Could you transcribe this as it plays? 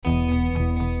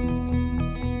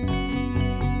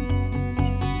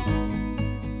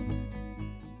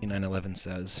11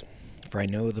 says, "For I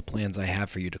know the plans I have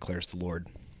for you, declares the Lord,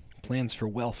 plans for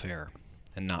welfare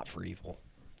and not for evil,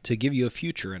 to give you a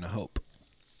future and a hope."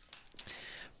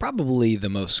 Probably the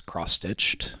most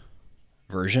cross-stitched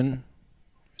verse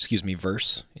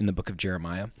in the book of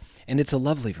Jeremiah, and it's a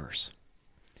lovely verse.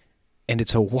 And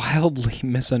it's a wildly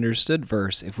misunderstood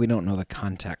verse if we don't know the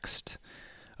context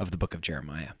of the book of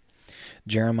Jeremiah.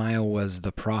 Jeremiah was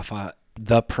the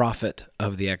prophet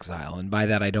of the exile, and by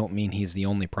that I don't mean he's the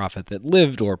only prophet that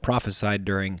lived or prophesied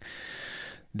during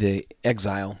the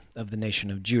exile of the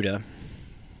nation of Judah,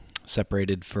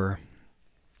 separated for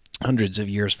hundreds of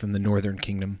years from the northern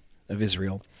kingdom of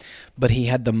Israel. But he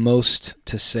had the most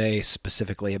to say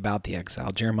specifically about the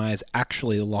exile. Jeremiah is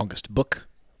actually the longest book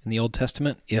in the Old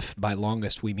Testament, if by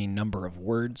longest we mean number of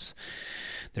words.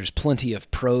 There's plenty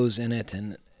of prose in it,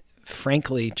 and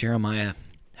frankly, Jeremiah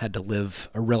had to live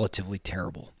a relatively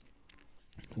terrible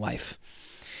life.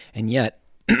 And yet,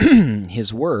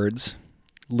 his words,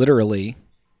 literally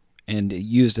and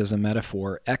used as a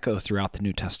metaphor, echo throughout the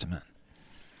New Testament.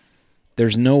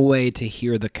 There's no way to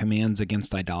hear the commands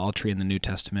against idolatry in the New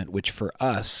Testament, which for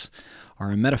us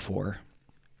are a metaphor,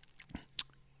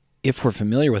 if we're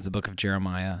familiar with the book of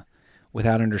Jeremiah,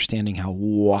 without understanding how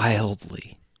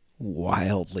wildly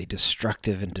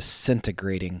destructive and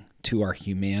disintegrating to our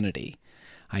humanity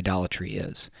idolatry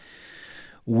is.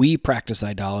 We practice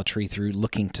idolatry through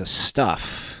looking to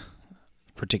stuff,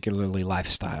 particularly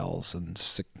lifestyles and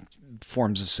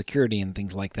forms of security and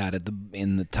things like that.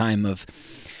 In the time of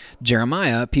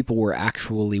Jeremiah, people were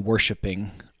actually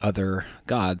worshiping other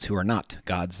gods who are not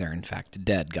gods. They're in fact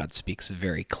dead. God speaks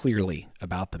very clearly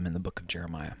about them in the book of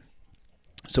Jeremiah.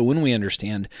 So when we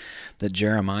understand that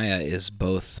Jeremiah is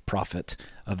both prophet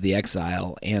of the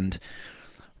exile and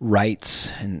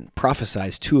writes and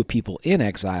prophesies to a people in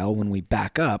exile, when we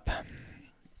back up,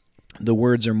 the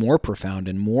words are more profound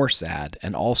and more sad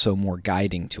and also more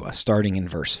guiding to us, starting in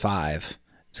verse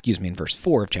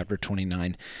 4 of chapter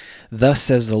 29. "Thus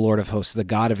says the Lord of hosts, the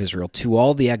God of Israel, to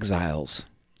all the exiles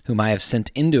whom I have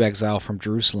sent into exile from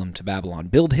Jerusalem to Babylon,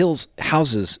 build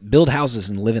houses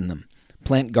and live in them.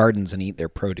 Plant gardens and eat their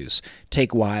produce.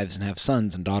 Take wives and have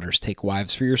sons and daughters. Take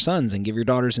wives for your sons and give your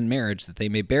daughters in marriage, that they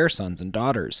may bear sons and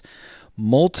daughters.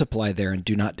 Multiply there and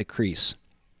do not decrease.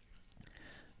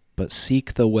 But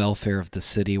seek the welfare of the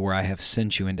city where I have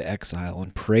sent you into exile,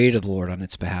 and pray to the Lord on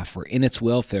its behalf, for in its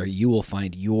welfare you will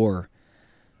find your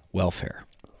welfare."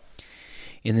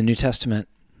 In the New Testament,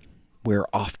 we're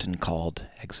often called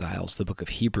exiles. The book of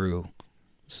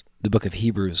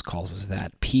Hebrews calls us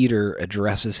that. Peter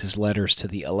addresses his letters to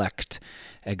the elect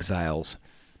exiles,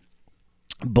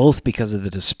 both because of the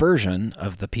dispersion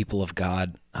of the people of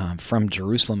God from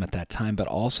Jerusalem at that time, but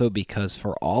also because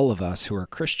for all of us who are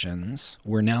Christians,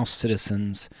 we're now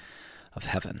citizens of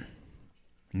heaven,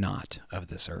 not of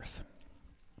this earth.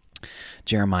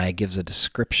 Jeremiah gives a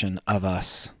description of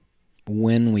us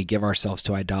when we give ourselves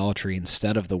to idolatry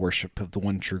instead of the worship of the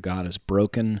one true God as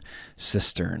broken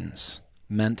cisterns,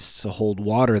 meant to hold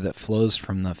water that flows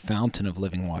from the fountain of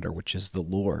living water, which is the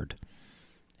Lord,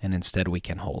 and instead we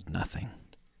can hold nothing.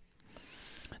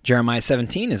 Jeremiah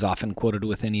 17 is often quoted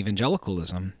within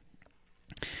evangelicalism,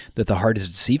 that the heart is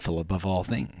deceitful above all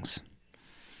things.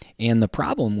 And the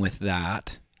problem with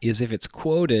that is if it's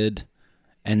quoted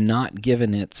and not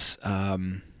given its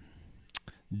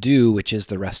due, which is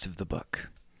the rest of the book.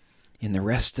 In the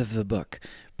rest of the book,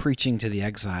 preaching to the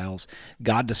exiles,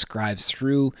 God describes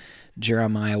through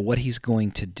Jeremiah what he's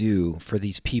going to do for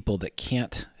these people that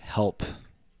can't help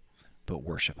but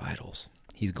worship idols.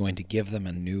 He's going to give them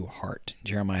a new heart,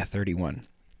 Jeremiah 31.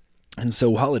 And so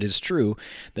while it is true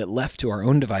that left to our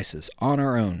own devices, on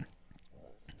our own,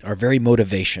 our very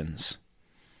motivations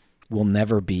will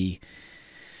never be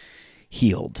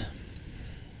healed,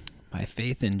 by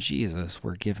faith in Jesus,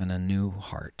 we're given a new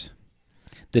heart.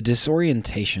 The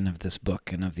disorientation of this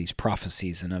book and of these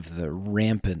prophecies and of the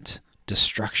rampant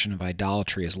destruction of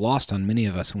idolatry is lost on many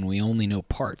of us when we only know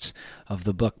parts of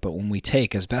the book. But when we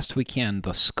take, as best we can,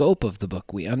 the scope of the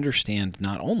book, we understand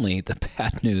not only the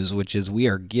bad news, which is we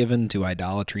are given to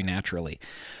idolatry naturally,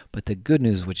 but the good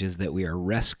news, which is that we are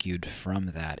rescued from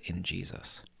that in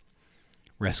Jesus.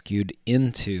 Rescued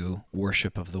into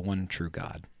worship of the one true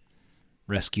God.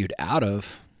 Rescued out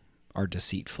of our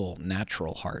deceitful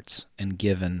natural hearts and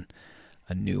given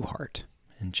a new heart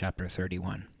in chapter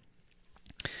 31.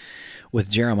 With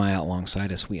Jeremiah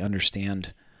alongside us, we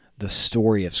understand the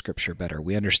story of Scripture better.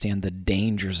 We understand the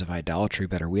dangers of idolatry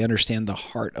better. We understand the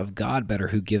heart of God better,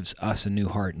 who gives us a new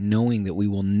heart, knowing that we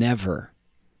will never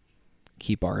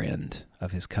keep our end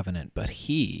of his covenant, but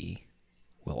he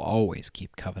will always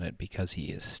keep covenant because he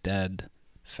is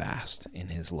steadfast in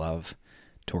his love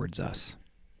towards us.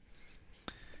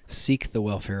 Seek the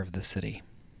welfare of the city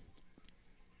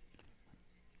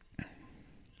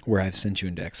where I've sent you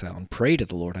into exile, and pray to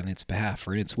the Lord on its behalf,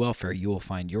 for in its welfare you will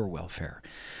find your welfare.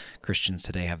 Christians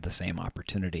today have the same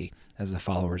opportunity as the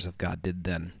followers of God did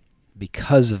then,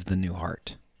 because of the new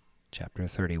heart. Chapter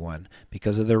 31,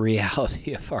 because of the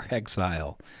reality of our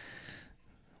exile.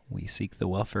 We seek the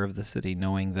welfare of the city,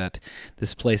 knowing that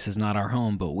this place is not our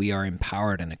home, but we are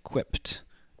empowered and equipped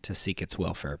to seek its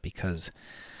welfare, because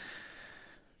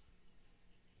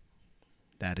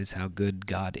that is how good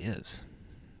God is,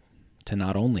 to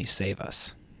not only save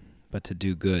us, but to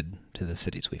do good to the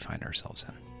cities we find ourselves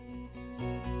in.